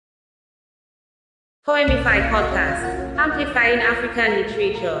Poemify podcast, amplifying African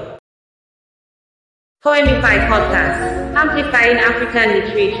literature. Poemify podcast, amplifying African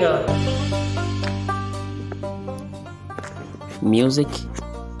literature. Music,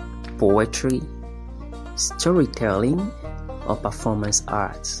 poetry, storytelling, or performance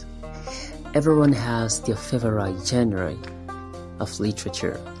arts. Everyone has their favorite genre of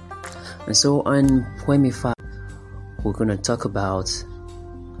literature. And so on Poemify, we're going to talk about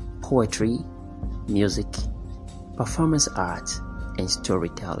poetry, music, performance art, and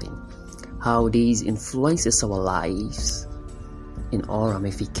storytelling. How these influences our lives in all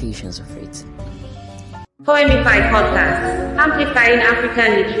ramifications of it. Poemify podcast, amplifying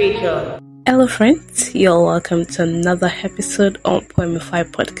African literature. Hello friends, you're welcome to another episode on Poemify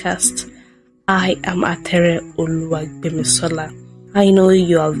podcast. I am Atere Oluwagbemisola. I know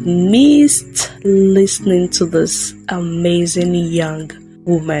you have missed listening to this amazing young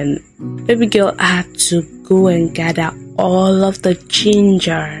woman. Baby girl, I had to go and gather all of the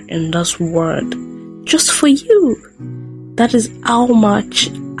ginger in this world just for you. That is how much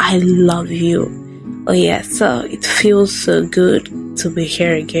I love you. Oh yeah, so it feels so good to be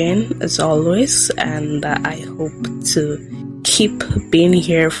here again as always, and I hope to keep being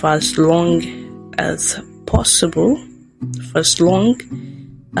here for as long as possible, for as long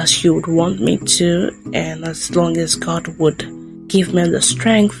as you would want me to, and as long as God would give me the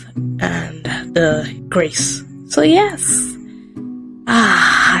strength and the grace. So yes,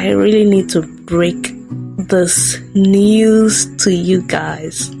 I really need to break this news to you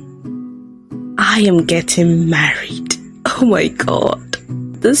guys. I am getting married. Oh my God.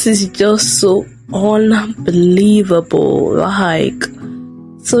 This is just so unbelievable.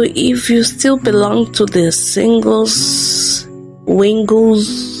 So if you still belong to the singles,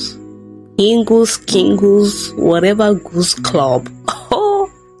 wingles, ingles, kingles, whatever goose club,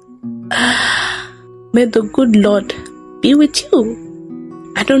 may the good Lord be with you.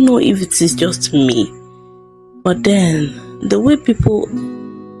 I don't know if it is just me, but then the way people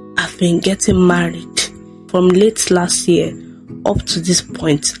have been getting married from late last year up to this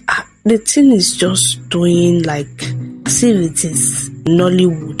point, the thing is just doing like as if it is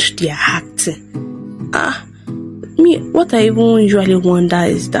Nollywood they are acting. What I even usually wonder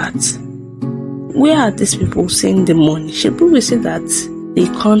is that where are these people seeing the money? People will say that the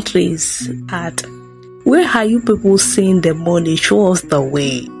country is hard. Where are you people seeing the money? Show us the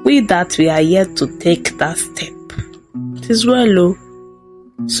way. We are yet to take that step. It is well.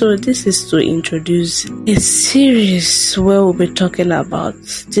 So this is to introduce a series where we'll be talking about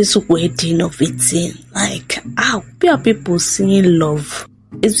this wedding of 18. Where are people seeing love?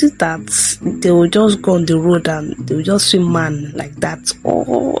 Is it that they will just go on the road and they will just see man like that?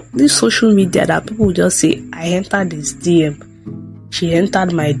 Or this social media that people will just say, I entered his DM, she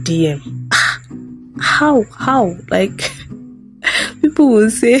entered my DM. How? People will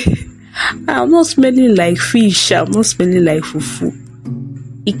say, I'm not smelling like fish, I'm not smelling like fufu.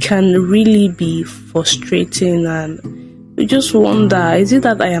 It can really be frustrating, and you just wonder, is it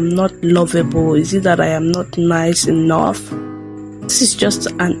that I am not lovable? Is it that I am not nice enough? This is just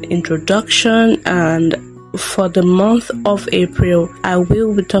an introduction, and for the month of April, I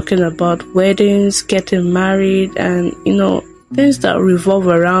will be talking about weddings, getting married, and things that revolve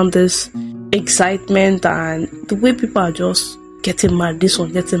around this excitement and the way people are just getting married, this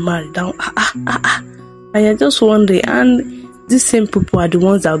one getting married down. And I just wonder, and these same people are the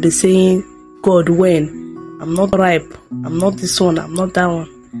ones that will be saying, God, when? I'm not ripe. I'm not this one. I'm not that one.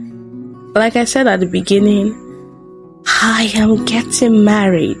 Like I said at the beginning, I am getting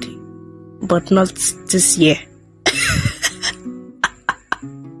married, but not this year.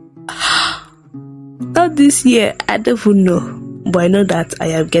 Not this year. I don't even know. But I know that I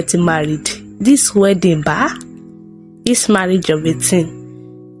am getting married. This wedding, this marriage of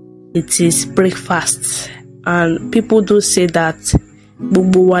 18, it is breakfast. And people do say that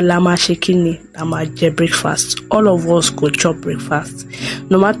breakfast. All of us go chop breakfast.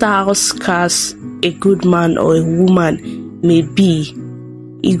 No matter how scarce a good man or a woman may be,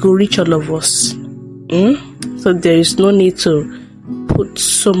 it go reach all of us. So there is no need to put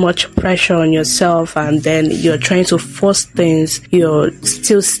so much pressure on yourself, and then you're trying to force things. You're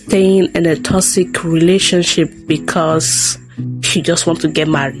still staying in a toxic relationship because you just want to get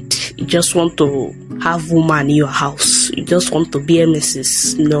married. You just want to have woman in your house. You just want to be a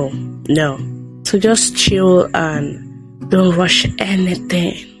missus. No. So just chill and don't rush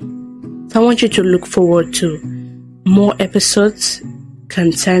anything. So I want you to look forward to more episodes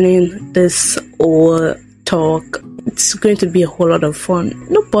concerning this whole talk. It's going to be a whole lot of fun.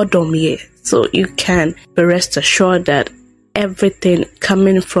 No boredom here. So you can be rest assured that everything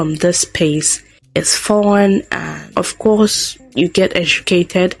coming from this space It's fun, and of course, you get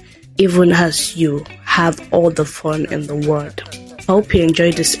educated even as you have all the fun in the world. I hope you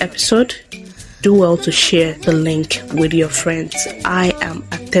enjoyed this episode. Do well to share the link with your friends. I am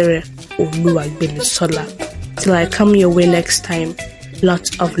Atere Oluwagbemisola. Till I come your way next time,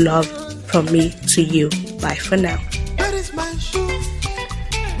 lots of love from me to you. Bye for now. Where is my shoe?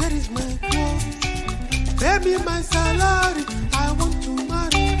 Where is my clothes? Baby, my salary, I want to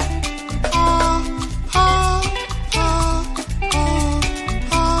marry.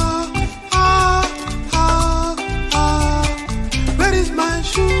 Where is my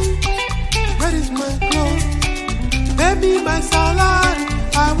shoe? Where is my clothes? Baby, my salary,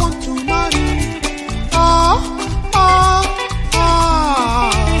 I want to marry.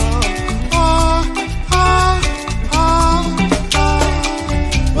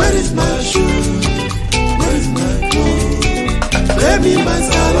 Where is my shoe? Where is my clothes? Baby, my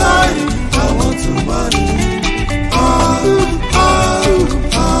salary, I want to marry.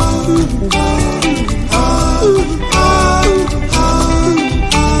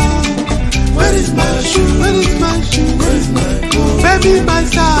 Where is my shoe? Where is my shoe? Where is my clothes? Baby, my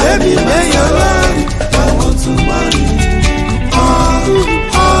salary, baby, my salary, I want to marry.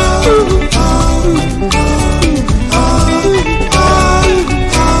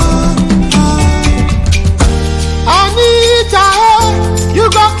 Anita, you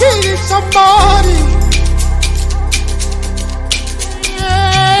gon' kill somebody.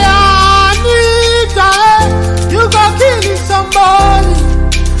 Yeah, Anita, you gon' kill somebody.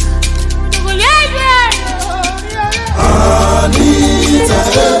 Anita,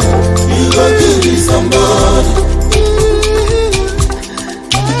 you gon' kill somebody.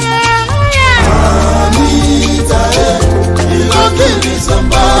 Anita, you gon' kill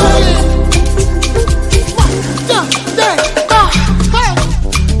somebody.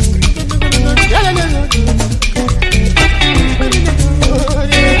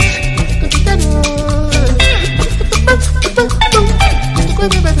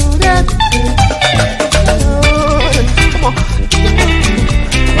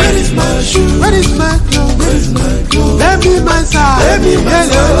 Where is my shoe? Where is my clothes? Where is my clothes? Let me my side. Let me my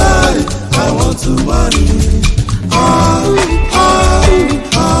salary. I want to marry.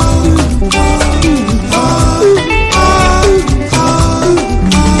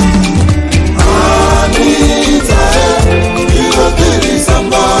 Anita, you gon' kill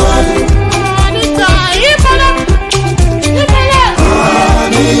somebody. Anita, you gon' kill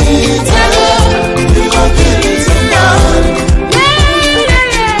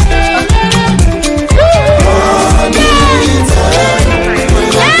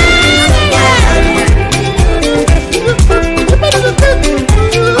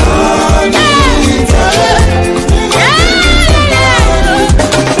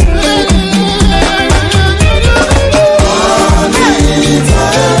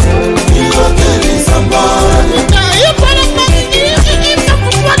somebody.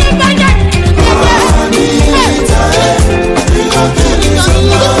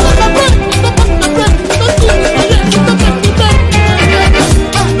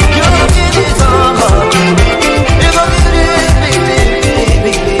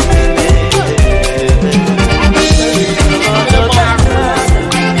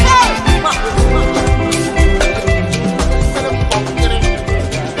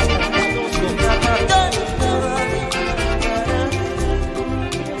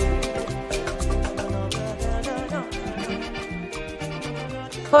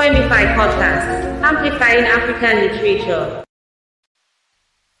 Poemify podcast, amplifying African literature.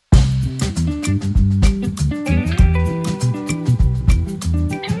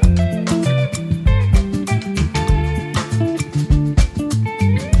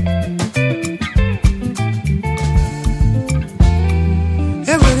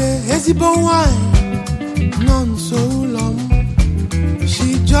 Ezigbo wine, none so long. She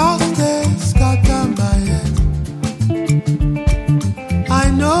just scatter my head. I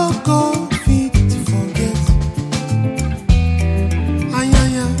no go fit to forget.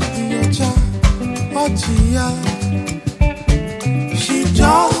 Ayaya, Iyocha, Ochia. She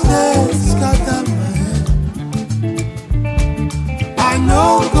just scatter my head. I no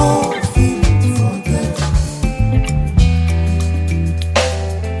go fit to forget.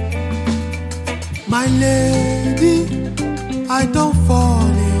 My lady, I don't fall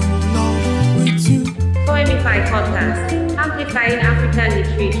in love with you. Poemify podcast, amplifying African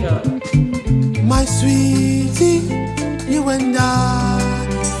literature. My sweetie, you and I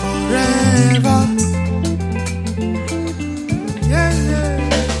forever. Yeah, yeah.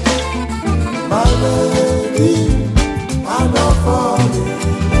 My lady, I don't fall in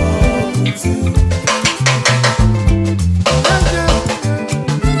love with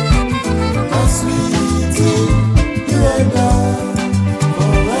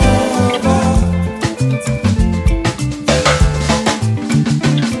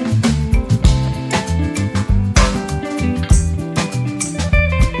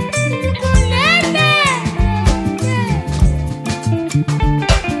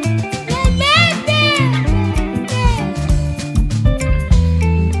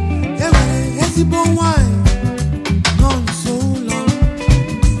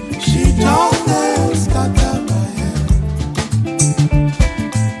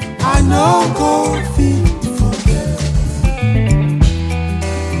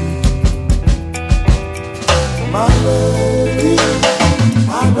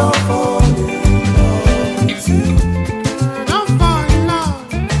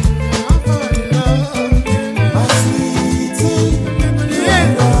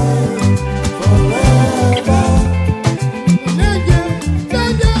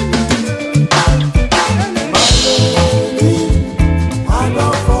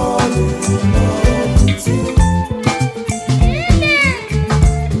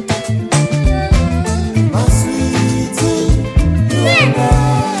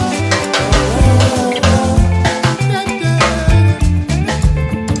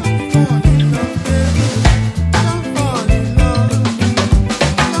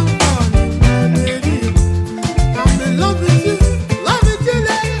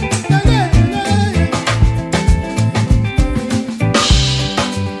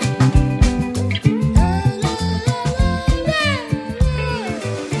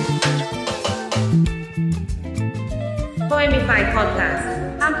Poemify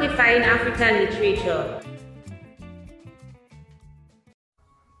podcast, amplifying African literature.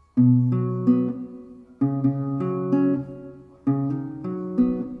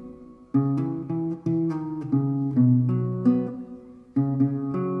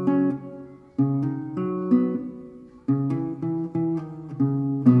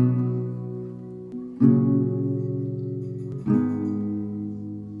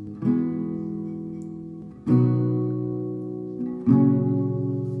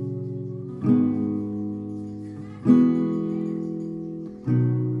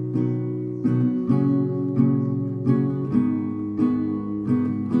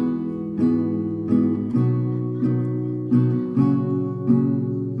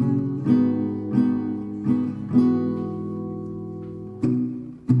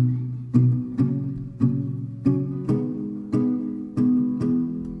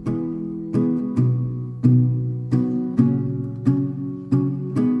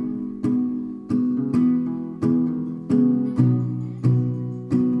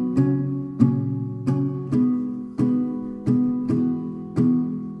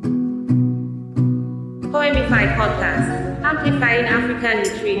 Poemify podcast, amplifying African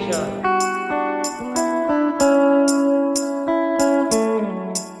literature.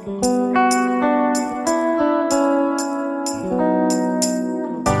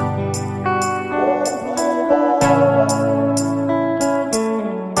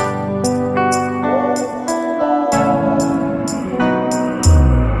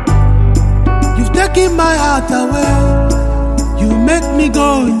 You've taken my heart away. You make me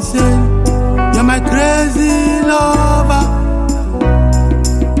go insane. You're my crazy lover.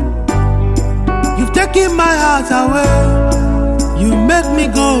 You've taken my heart away. You make me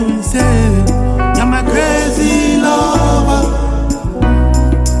go insane. You're my crazy lover.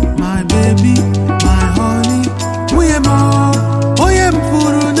 My baby.